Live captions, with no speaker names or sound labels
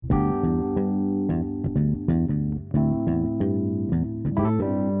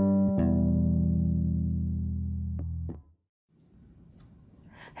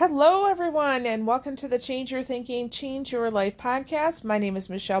Hello, everyone, and welcome to the Change Your Thinking, Change Your Life podcast. My name is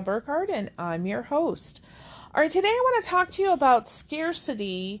Michelle Burkhardt, and I'm your host. All right, today I want to talk to you about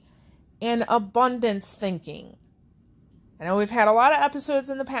scarcity and abundance thinking. I know we've had a lot of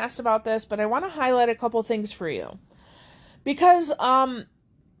episodes in the past about this, but I want to highlight a couple things for you. Because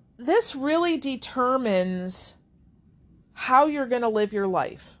this really determines how you're going to live your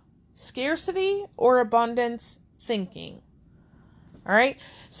life. Scarcity or abundance thinking. All right.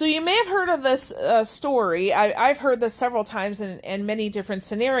 So you may have heard of this story. I've heard this several times in many different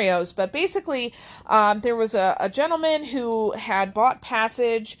scenarios, but basically there was a gentleman who had bought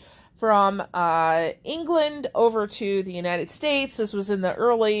passage from England over to the United States. This was in the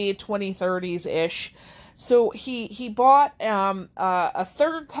early 2030s-ish. So he bought a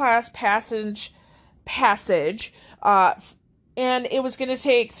third-class passage, and it was going to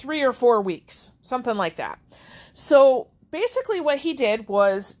take 3 or 4 weeks, something like that. So basically what he did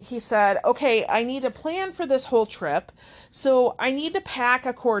was he said, okay, I need to plan for this whole trip, so I need to pack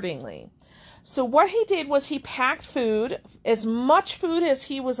accordingly. So what he did was he packed food, as much food as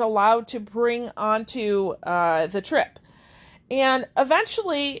he was allowed to bring onto the trip. And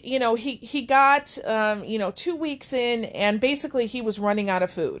eventually, he got, 2 weeks in, and basically he was running out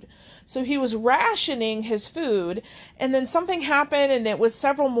of food. So he was rationing his food, and then something happened, and it was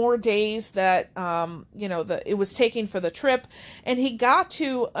several more days that, it was taking for the trip, and he got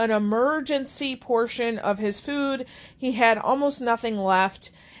to an emergency portion of his food. He had almost nothing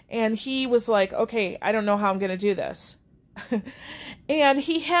left, and he was like, okay, I don't know how I'm going to do this. And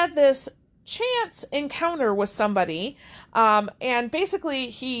he had this chance encounter with somebody, and basically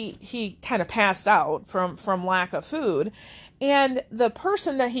he kind of passed out from lack of food, and the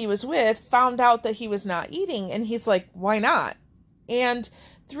person that he was with found out that he was not eating, and he's like, why not? And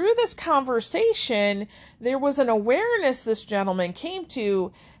through this conversation, there was an awareness this gentleman came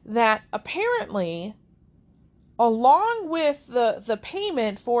to that apparently, along with the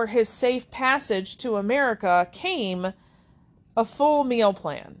payment for his safe passage to America, came a full meal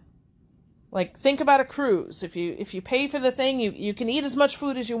plan. Like, think about a cruise. If you pay for the thing, you can eat as much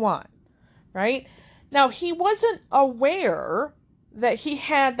food as you want, right? Now, he wasn't aware that he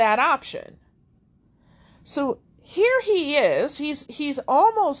had that option. So here he is. He's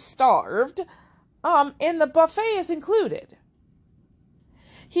almost starved, and the buffet is included.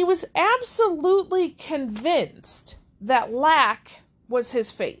 He was absolutely convinced that lack was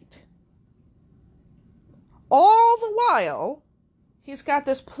his fate. All the while, he's got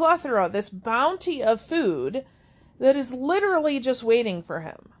this plethora, this bounty of food that is literally just waiting for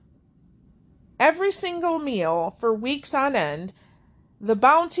him. Every single meal for weeks on end, the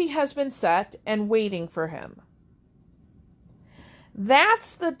bounty has been set and waiting for him.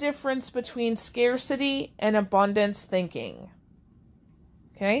 That's the difference between scarcity and abundance thinking.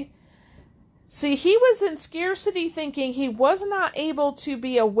 Okay? See, he was in scarcity thinking. He was not able to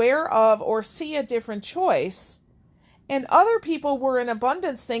be aware of or see a different choice. And other people were in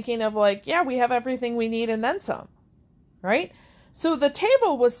abundance thinking of like, yeah, we have everything we need and then some, right? So the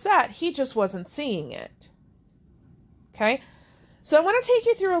table was set, he just wasn't seeing it. Okay? So I want to take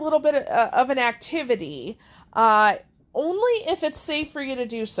you through a little bit of an activity, only if it's safe for you to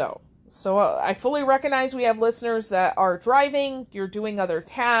do so. So I fully recognize we have listeners that are driving, you're doing other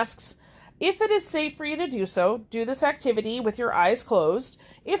tasks. If it is safe for you to do so, do this activity with your eyes closed.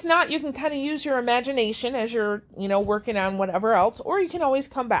 If not, you can kind of use your imagination as you're, working on whatever else, or you can always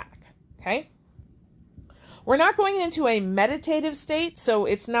come back, okay? We're not going into a meditative state, so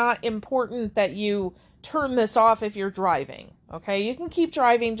it's not important that you turn this off if you're driving, okay? You can keep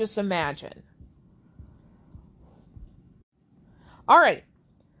driving, just imagine. All right.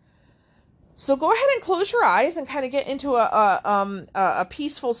 So go ahead and close your eyes and kind of get into a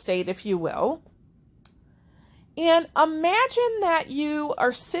peaceful state, if you will. And imagine that you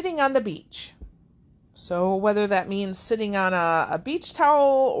are sitting on the beach. So whether that means sitting on a beach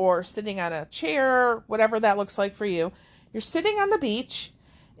towel or sitting on a chair, whatever that looks like for you, you're sitting on the beach.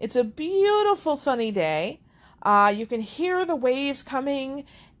 It's a beautiful sunny day. You can hear the waves coming.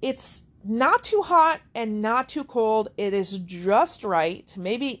 It's not too hot and not too cold. It is just right.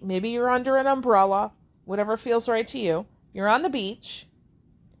 Maybe you're under an umbrella, whatever feels right to you. You're on the beach.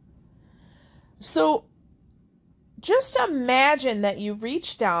 So just imagine that you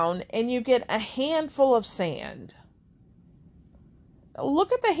reach down and you get a handful of sand.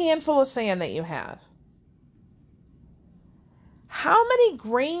 Look at the handful of sand that you have. How many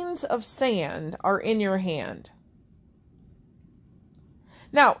grains of sand are in your hand?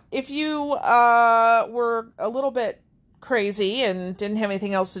 Now, if you were a little bit crazy and didn't have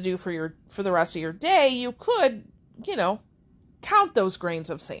anything else to do for the rest of your day, you could, count those grains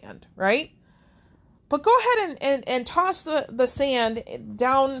of sand, right? But go ahead and toss the sand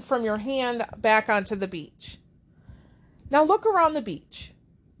down from your hand back onto the beach. Now look around the beach.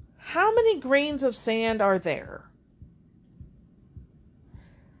 How many grains of sand are there?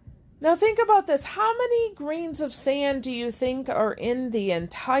 Now think about this. How many grains of sand do you think are in the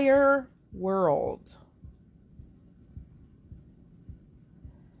entire world?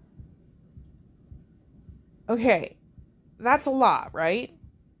 Okay, that's a lot, right?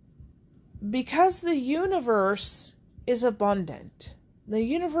 Because the universe is abundant. The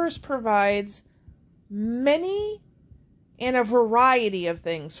universe provides many and a variety of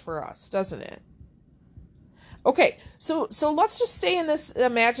things for us, doesn't it? Okay, so let's just stay in this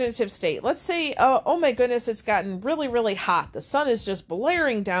imaginative state. Let's say, oh my goodness, it's gotten really, really hot. The sun is just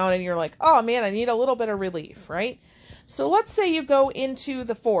blaring down and you're like, oh man, I need a little bit of relief, right? So let's say you go into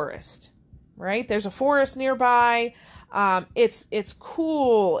the forest, right? There's a forest nearby. It's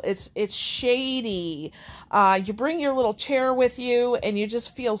cool. It's shady. You bring your little chair with you and you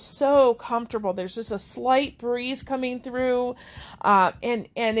just feel so comfortable. There's just a slight breeze coming through. And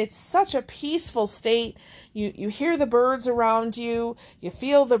it's such a peaceful state. You hear the birds around you. You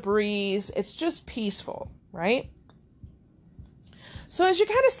feel the breeze. It's just peaceful, right? So as you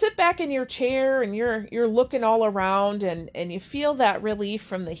kind of sit back in your chair and you're looking all around and you feel that relief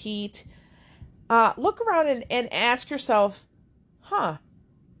from the heat, look around and ask yourself, how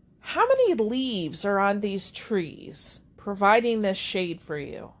many leaves are on these trees providing this shade for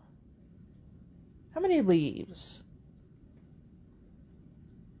you? How many leaves?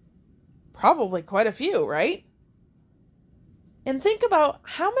 Probably quite a few, right? And think about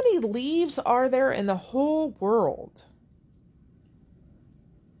how many leaves are there in the whole world?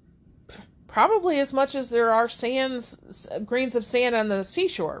 Probably as much as there are grains of sand on the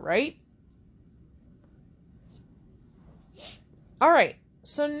seashore, right? All right,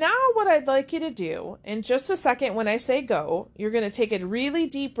 so now what I'd like you to do, in just a second when I say go, you're going to take a really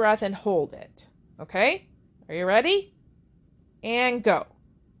deep breath and hold it, okay? Are you ready? And go.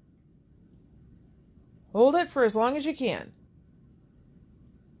 Hold it for as long as you can.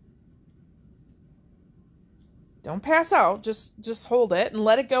 Don't pass out, just hold it and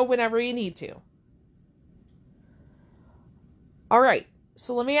let it go whenever you need to. All right.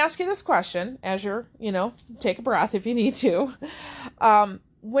 So let me ask you this question as you're, take a breath if you need to.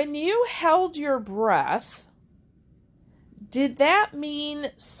 When you held your breath, did that mean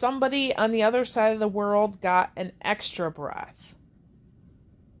somebody on the other side of the world got an extra breath?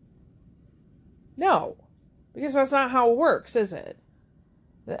 No, because that's not how it works, is it?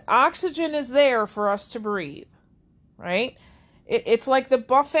 The oxygen is there for us to breathe, right? It's like the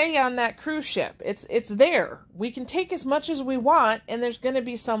buffet on that cruise ship. It's there. We can take as much as we want, and there's going to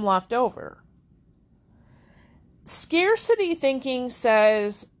be some left over. Scarcity thinking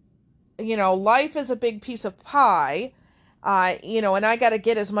says, life is a big piece of pie, and I got to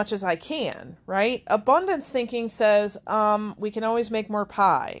get as much as I can, right? Abundance thinking says, we can always make more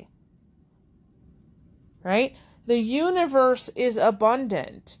pie, right? The universe is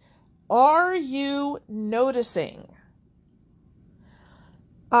abundant. Are you noticing?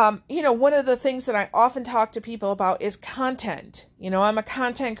 One of the things that I often talk to people about is content. I'm a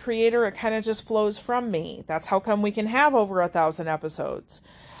content creator. It kind of just flows from me. That's how come we can have over 1,000 episodes.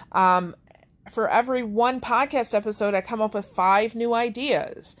 For every one podcast episode, I come up with 5 new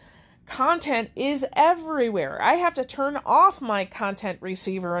ideas. Content is everywhere. I have to turn off my content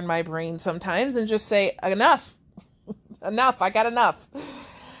receiver in my brain sometimes and just say, enough, enough, I got enough.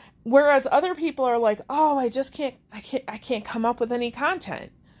 Whereas other people are like, oh, I can't come up with any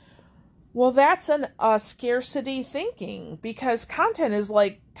content. Well, that's a scarcity thinking, because content is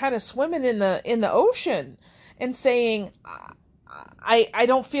like kind of swimming in the ocean and saying, I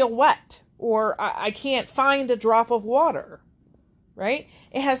don't feel wet, or I can't find a drop of water, right?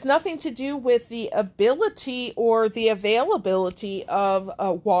 It has nothing to do with the ability or the availability of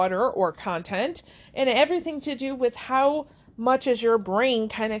water or content, and everything to do with how much is your brain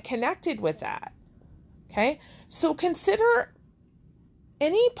kind of connected with that. Okay? So consider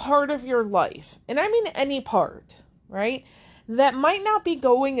any part of your life, and I mean any part, right, that might not be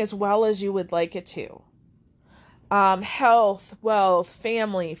going as well as you would like it to. Health, wealth,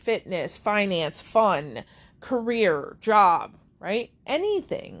 family, fitness, finance, fun, career, job, right?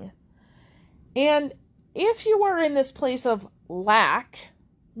 Anything. And if you are in this place of lack,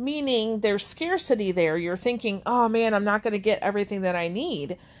 meaning there's scarcity there, you're thinking, oh man, I'm not going to get everything that I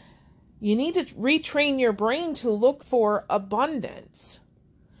need. You need to retrain your brain to look for abundance.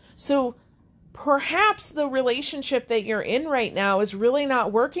 So perhaps the relationship that you're in right now is really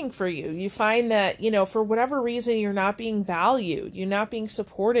not working for you. You find that, for whatever reason, you're not being valued, you're not being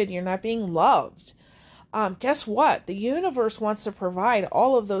supported, you're not being loved. Guess what? The universe wants to provide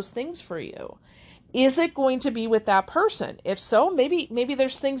all of those things for you. Is it going to be with that person? If so, maybe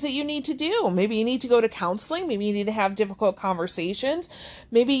there's things that you need to do. Maybe you need to go to counseling. Maybe you need to have difficult conversations.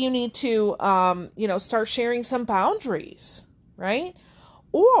 Maybe you need to, start sharing some boundaries, right?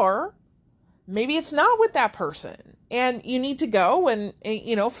 Or maybe it's not with that person and you need to go and,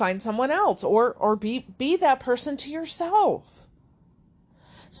 find someone else or be that person to yourself.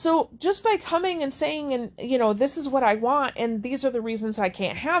 So just by coming and saying, and, this is what I want, and these are the reasons I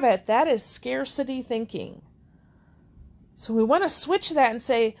can't have it, that is scarcity thinking. So we want to switch that and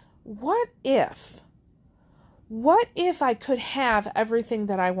say, what if I could have everything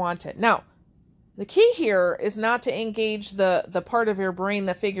that I wanted? Now, the key here is not to engage the part of your brain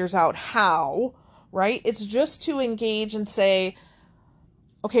that figures out how, right? It's just to engage and say,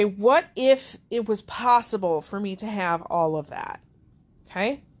 okay, what if it was possible for me to have all of that?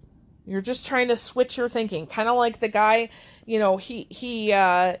 Okay? You're just trying to switch your thinking. Kind of like the guy, he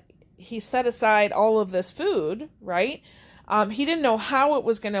set aside all of this food, right? He didn't know how it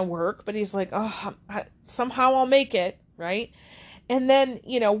was going to work, but he's like, somehow I'll make it, right? And then,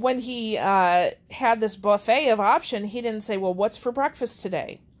 when he had this buffet of option, he didn't say, well, what's for breakfast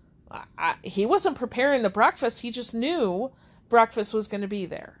today? He wasn't preparing the breakfast. He just knew breakfast was going to be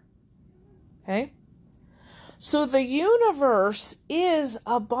there. Okay? So the universe is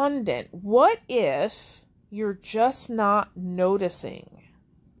abundant. What if you're just not noticing?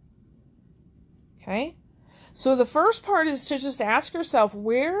 Okay? So the first part is to just ask yourself,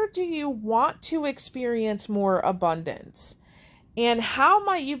 where do you want to experience more abundance? And how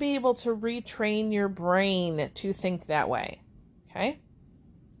might you be able to retrain your brain to think that way? Okay?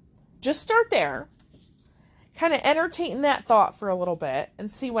 Just start there. Kind of entertain that thought for a little bit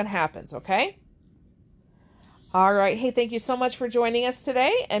and see what happens, okay? All right. Hey, thank you so much for joining us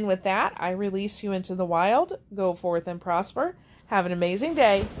today. And with that, I release you into the wild. Go forth and prosper. Have an amazing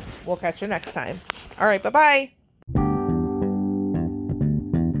day. We'll catch you next time. All right. Bye-bye.